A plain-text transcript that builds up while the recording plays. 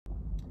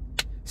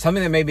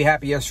Something that made me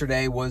happy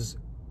yesterday was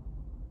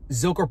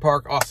Zilker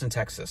Park, Austin,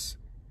 Texas.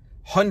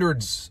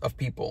 Hundreds of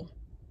people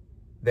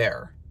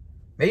there.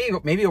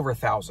 Maybe over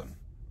 1,000,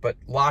 but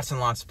lots and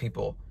lots of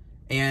people.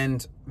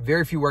 And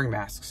very few wearing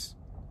masks.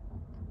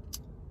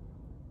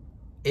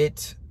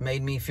 It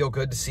made me feel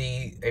good to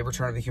see a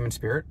return of the human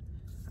spirit.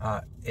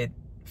 It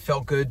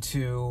felt good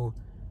to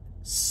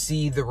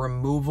see the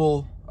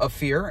removal of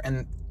fear,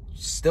 and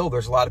still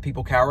there's a lot of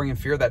people cowering in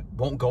fear that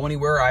won't go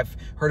anywhere. I've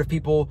heard of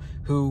people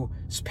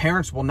whose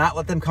parents will not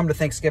let them come to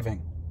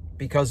Thanksgiving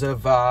because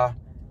of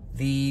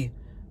the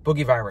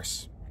boogie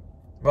virus.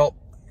 Well,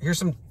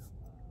 here's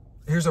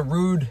a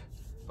rude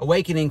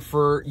awakening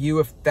for you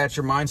if that's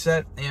your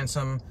mindset, and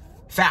some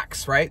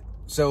facts, right?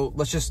 So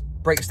let's just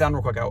break this down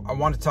real quick. I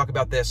want to talk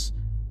about this.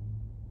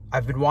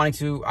 I've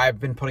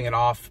been putting it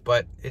off,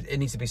 but it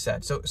needs to be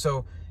said.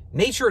 So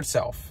nature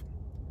itself,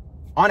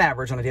 on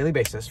average, on a daily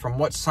basis, from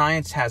what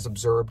science has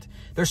observed,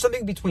 there's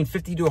something between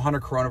 50 to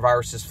 100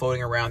 coronaviruses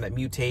floating around that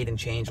mutate and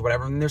change,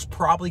 whatever, and there's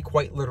probably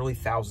quite literally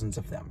thousands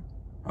of them,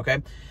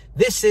 okay?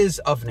 This is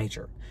of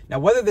nature. Now,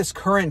 whether this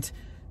current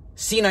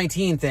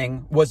C-19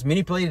 thing was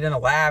manipulated in a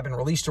lab and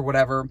released or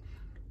whatever,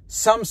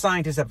 some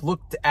scientists have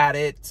looked at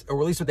it, or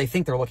at least what they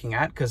think they're looking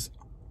at, because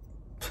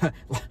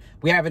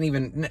we haven't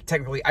even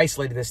technically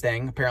isolated this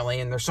thing, apparently,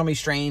 and there's so many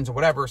strains or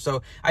whatever.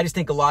 So I just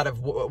think a lot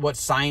of what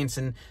science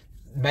and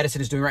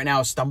medicine is doing right now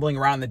is stumbling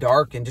around in the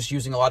dark and just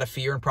using a lot of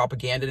fear and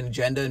propaganda and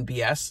agenda and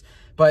BS.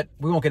 But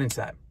we won't get into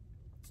that.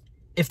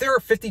 If there are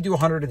 50 to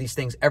 100 of these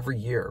things every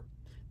year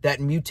that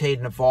mutate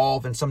and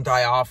evolve, and some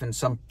die off and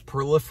some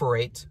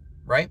proliferate,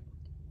 right?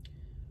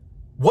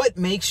 What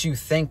makes you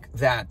think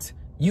that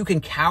you can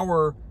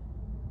cower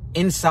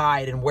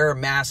inside and wear a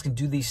mask and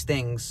do these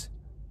things?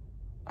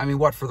 I mean,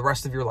 what, for the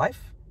rest of your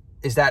life?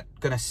 Is that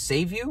going to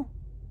save you?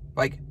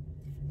 Like,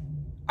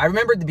 I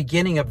remember at the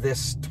beginning of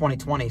this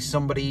 2020,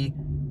 somebody,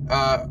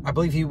 I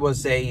believe he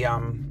was a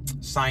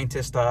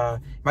scientist,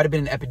 might have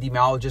been an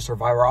epidemiologist or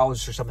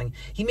virologist or something.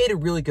 He made a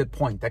really good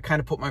point that kind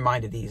of put my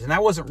mind at ease. And I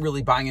wasn't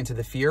really buying into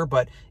the fear,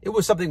 but it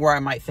was something where I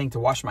might think to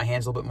wash my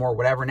hands a little bit more or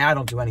whatever. Now I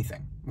don't do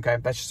anything, okay?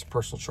 That's just a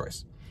personal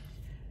choice.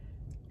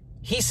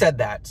 He said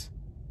that,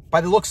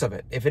 by the looks of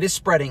it, if it is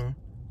spreading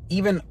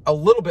even a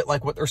little bit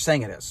like what they're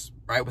saying it is,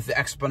 right, with the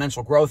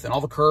exponential growth and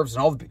all the curves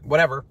and all the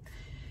whatever,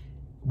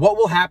 what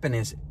will happen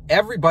is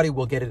everybody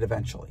will get it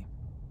eventually.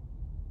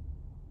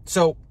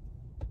 So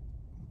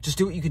just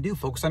do what you can do.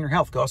 Focus on your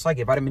health. Go outside,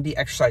 get vitamin D,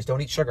 exercise,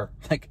 don't eat sugar.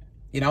 Like,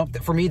 you know,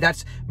 for me,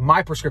 that's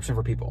my prescription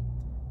for people.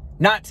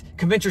 Not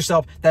convince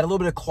yourself that a little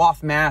bit of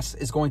cloth mass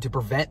is going to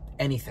prevent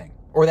anything,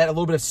 or that a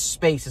little bit of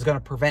space is going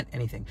to prevent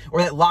anything,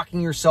 or that locking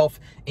yourself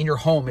in your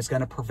home is going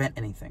to prevent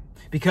anything,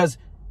 because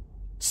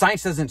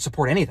science doesn't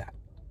support any of that.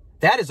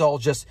 That is all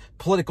just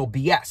political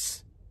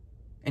BS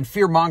and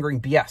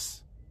fear-mongering BS.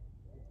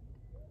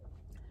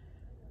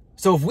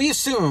 So if we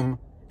assume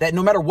that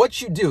no matter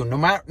what you do, no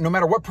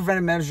matter what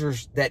preventive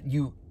measures that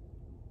you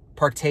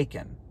partake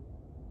in,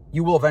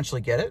 you will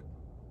eventually get it,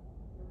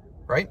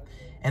 right?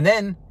 And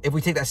then if we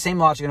take that same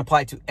logic and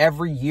apply it to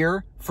every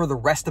year for the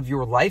rest of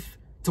your life,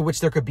 to which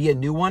there could be a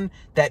new one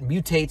that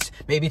mutates,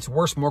 maybe it's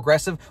worse, more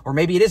aggressive, or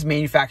maybe it is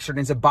manufactured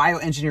and it's a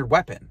bioengineered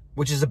weapon,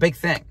 which is a big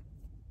thing,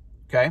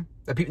 okay?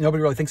 That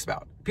nobody really thinks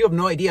about. People have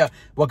no idea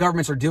what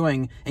governments are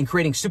doing and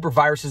creating super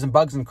viruses and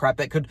bugs and crap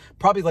that could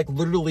probably like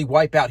literally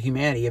wipe out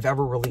humanity if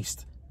ever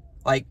released.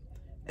 Like,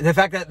 the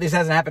fact that this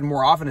hasn't happened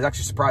more often is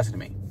actually surprising to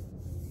me.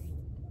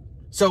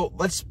 So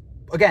let's,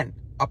 again,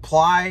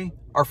 apply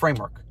our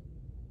framework.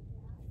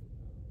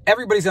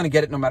 Everybody's going to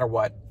get it no matter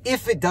what,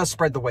 if it does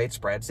spread the way it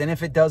spreads, and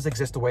if it does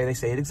exist the way they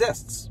say it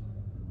exists,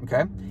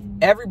 okay?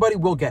 Everybody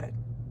will get it.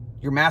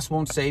 Your mask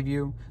won't save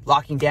you.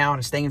 Locking down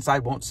and staying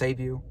inside won't save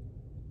you.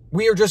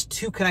 We are just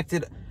too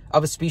connected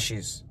of a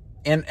species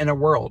and a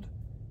world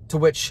to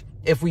which,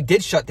 if we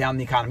did shut down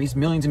the economies,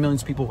 millions and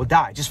millions of people would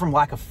die just from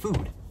lack of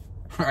food,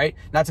 right?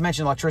 Not to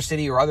mention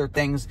electricity or other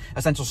things,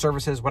 essential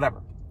services,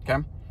 whatever,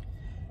 okay?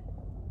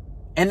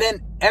 And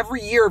then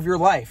every year of your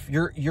life,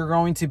 you're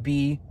going to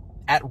be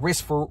at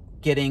risk for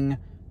getting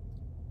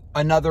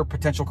another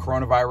potential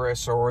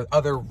coronavirus or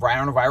other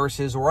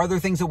rhinoviruses or other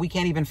things that we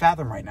can't even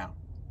fathom right now.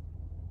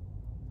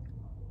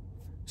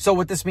 So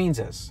what this means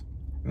is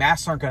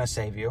masks aren't going to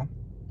save you.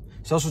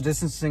 Social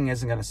distancing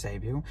isn't going to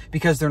save you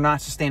because they're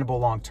not sustainable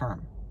long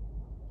term.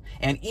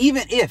 And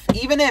even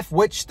if,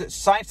 which the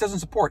science doesn't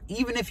support,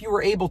 even if you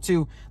were able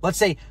to, let's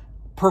say,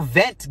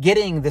 prevent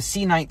getting the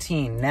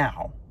C-19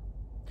 now,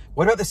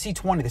 what about the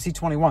C-20, the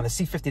C-21, the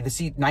C-50, the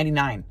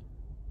C-99?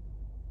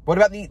 What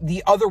about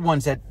the other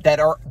ones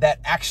that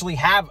actually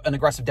have an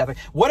aggressive death rate?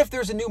 What if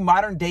there's a new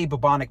modern day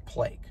bubonic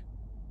plague?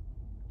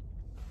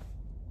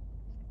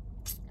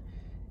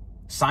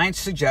 Science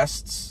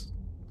suggests,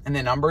 and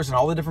the numbers and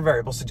all the different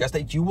variables suggest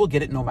that you will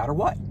get it no matter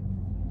what.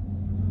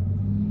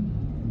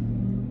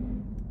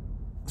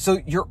 So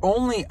your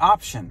only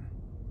option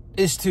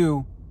is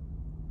to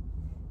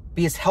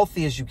be as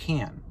healthy as you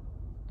can,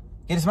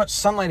 get as much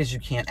sunlight as you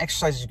can,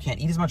 exercise as you can,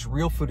 eat as much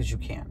real food as you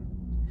can.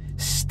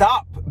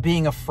 Stop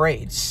being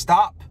afraid.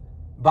 Stop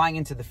buying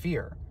into the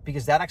fear.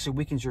 because that actually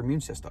weakens your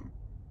immune system.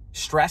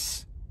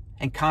 Stress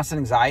and constant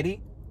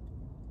anxiety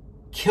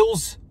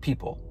kills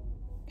people,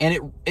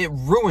 and it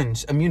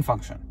ruins immune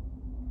function.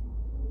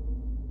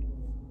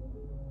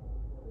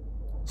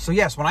 So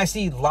yes, when I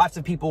see lots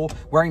of people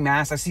wearing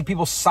masks, I see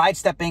people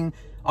sidestepping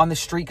on the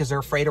street because they're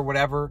afraid or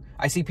whatever.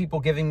 I see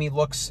people giving me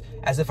looks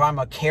as if I'm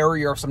a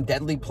carrier of some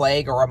deadly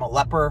plague or I'm a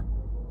leper.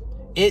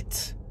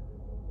 It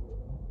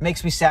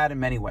makes me sad in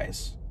many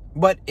ways,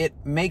 but it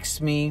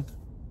makes me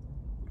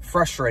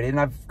frustrated, and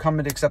I've come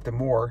to accept it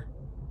more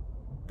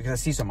because I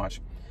see so much.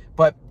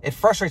 But it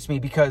frustrates me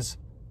because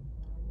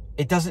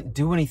it doesn't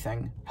do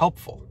anything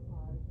helpful.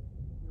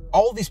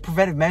 All these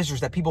preventive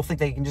measures that people think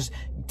they can just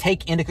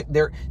take into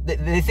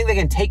they think they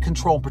can take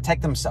control and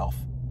protect themselves.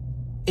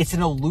 It's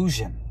an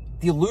illusion.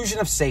 The illusion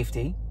of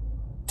safety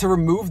to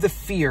remove the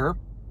fear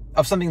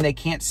of something they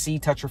can't see,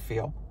 touch, or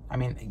feel. I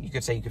mean, you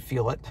could say you could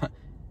feel it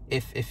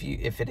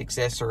if it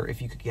exists or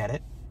if you could get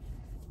it.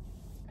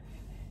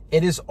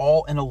 It is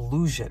all an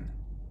illusion.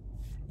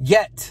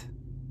 Yet,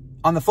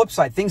 on the flip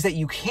side, things that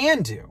you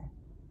can do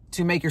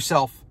to make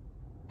yourself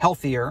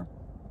healthier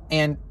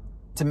and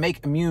to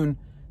make immune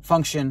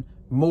function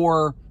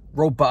more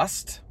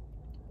robust,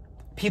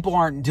 people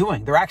aren't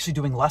doing. They're actually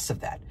doing less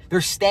of that. They're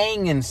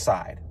staying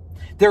inside.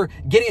 They're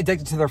getting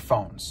addicted to their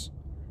phones,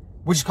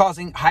 which is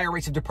causing higher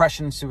rates of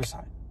depression and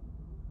suicide.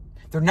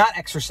 They're not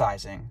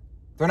exercising.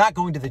 They're not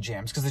going to the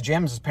gyms because the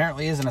gyms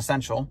apparently isn't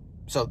essential.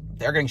 So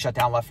they're getting shut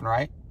down left and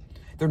right.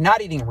 They're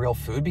not eating real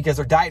food because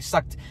their diet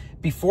sucked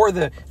before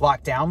the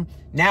lockdown.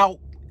 Now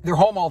they're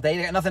home all day.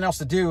 They got nothing else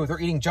to do. They're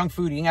eating junk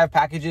food, eating out of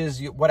packages,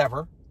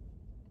 whatever.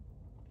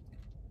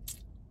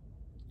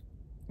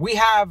 We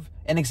have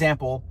an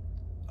example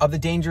of the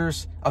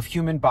dangers of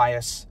human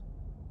bias,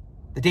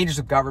 the dangers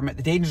of government,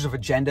 the dangers of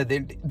agenda,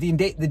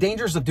 the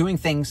dangers of doing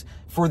things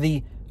for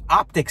the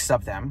optics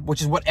of them,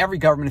 which is what every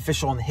government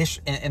official in the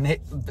history, and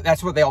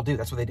that's what they all do.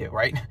 That's what they do,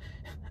 right?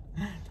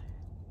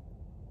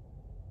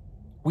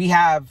 We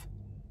have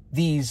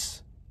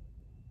these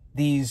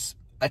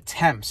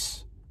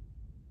attempts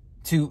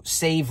to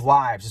save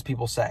lives, as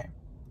people say,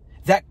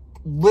 that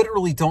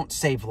literally don't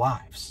save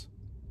lives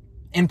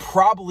and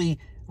probably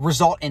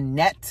result in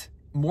net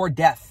more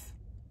death,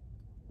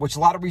 which a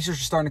lot of research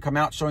is starting to come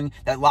out showing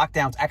that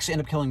lockdowns actually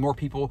end up killing more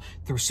people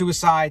through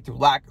suicide, through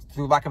lack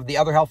of the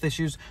other health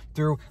issues,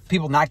 through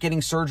people not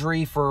getting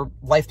surgery for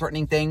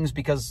life-threatening things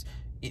because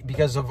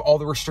of all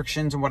the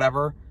restrictions and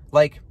whatever.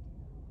 Like,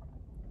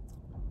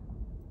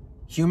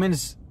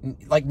 humans,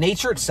 like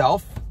nature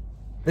itself,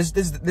 this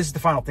is the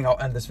final thing I'll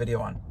end this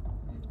video on.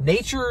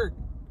 Nature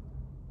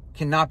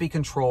cannot be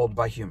controlled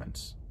by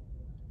humans.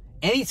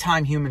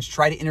 Anytime humans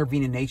try to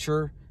intervene in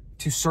nature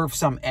to serve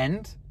some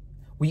end,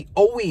 we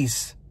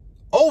always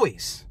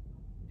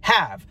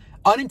have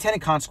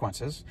unintended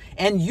consequences,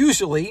 and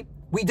usually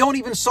we don't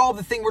even solve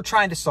the thing we're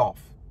trying to solve,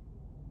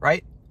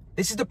 right?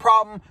 This is the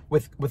problem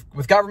with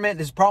government.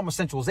 This is the problem with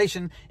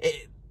centralization.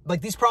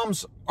 Like, these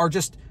problems are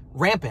just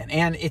rampant,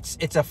 and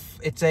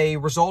it's a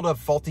result of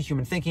faulty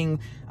human thinking,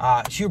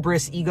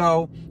 hubris,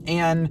 ego,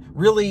 and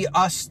really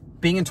us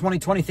being in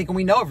 2020 thinking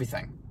we know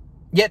everything.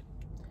 Yet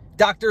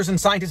doctors and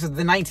scientists of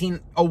the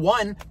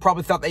 1901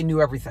 probably thought they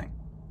knew everything.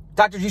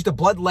 Doctors used to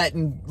bloodlet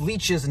and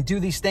leeches and do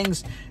these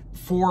things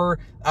for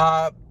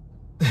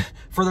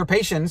their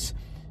patients,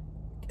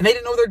 and they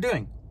didn't know what they're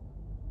doing.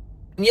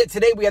 And yet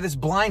today we have this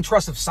blind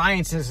trust of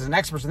scientists and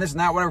experts and this and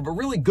that, whatever. But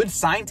really good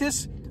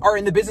scientists are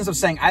in the business of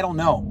saying, I don't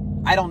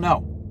know. I don't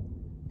know.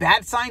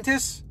 Bad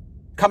scientists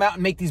come out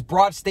and make these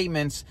broad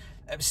statements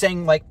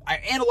saying, like, I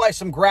analyzed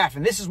some graph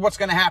and this is what's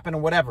going to happen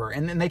and whatever.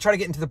 And then they try to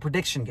get into the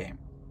prediction game.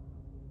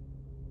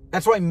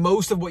 That's why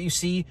most of what you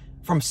see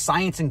from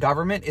science and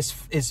government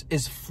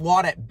is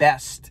flawed at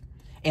best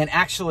and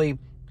actually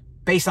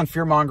based on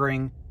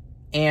fear-mongering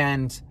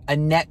and a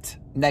net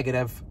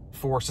negative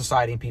for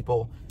society and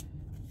people.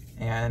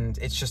 And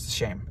it's just a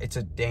shame. It's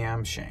a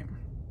damn shame.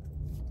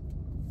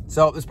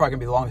 So this is probably going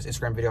to be the longest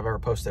Instagram video I've ever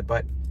posted,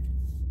 but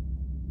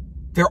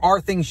there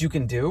are things you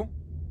can do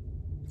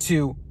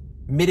to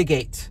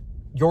mitigate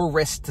your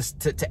risk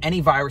to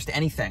any virus, to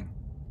anything.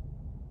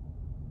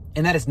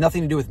 And that has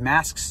nothing to do with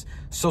masks,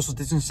 social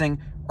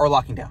distancing, or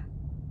locking down.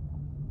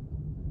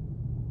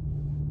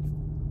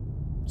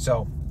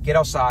 So get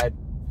outside,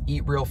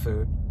 eat real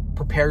food,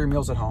 prepare your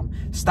meals at home,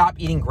 stop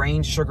eating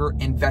grain, sugar,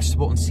 and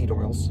vegetable and seed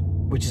oils,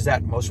 which is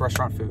at most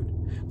restaurant food.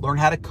 Learn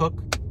how to cook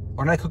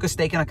a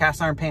steak in a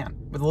cast iron pan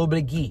with a little bit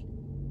of ghee.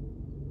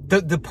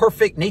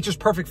 Nature's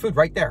perfect food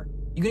right there.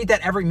 You can eat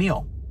that every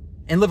meal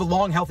and live a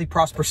long, healthy,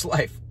 prosperous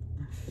life.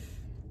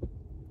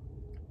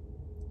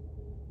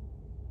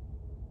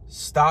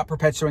 Stop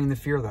perpetuating the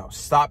fear, though.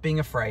 Stop being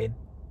afraid.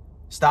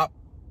 Stop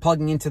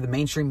plugging into the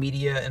mainstream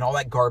media and all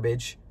that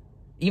garbage.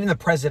 Even the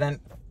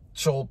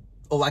presidential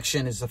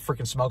election is a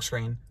freaking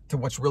smokescreen to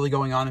what's really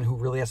going on and who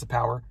really has the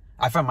power.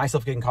 I find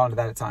myself getting caught into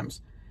that at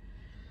times.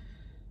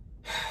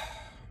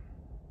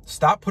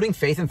 Stop putting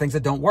faith in things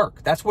that don't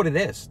work. That's what it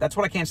is. That's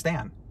what I can't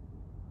stand.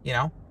 You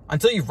know,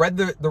 until you've read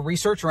the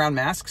research around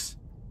masks,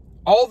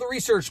 all the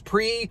research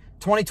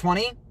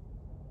pre-2020,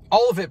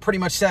 all of it pretty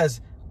much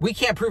says we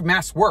can't prove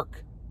masks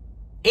work.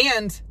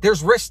 And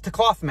there's risk to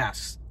cloth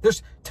masks.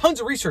 There's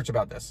tons of research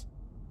about this.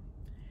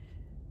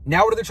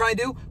 Now what are they trying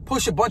to do?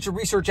 Push a bunch of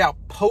research out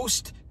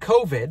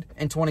post-COVID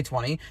in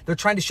 2020. They're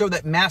trying to show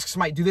that masks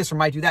might do this or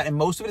might do that. And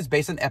most of it is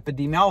based on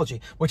epidemiology,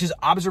 which is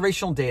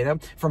observational data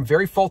from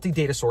very faulty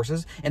data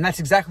sources. And that's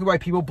exactly why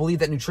people believe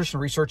that nutrition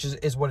research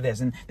is what it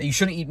is, and that you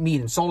shouldn't eat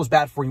meat and salt is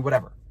bad for you,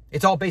 whatever.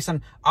 It's all based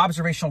on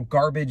observational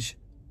garbage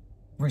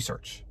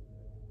research.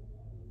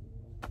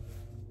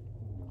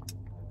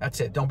 That's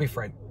it. Don't be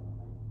afraid.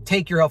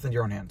 Take your health into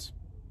your own hands.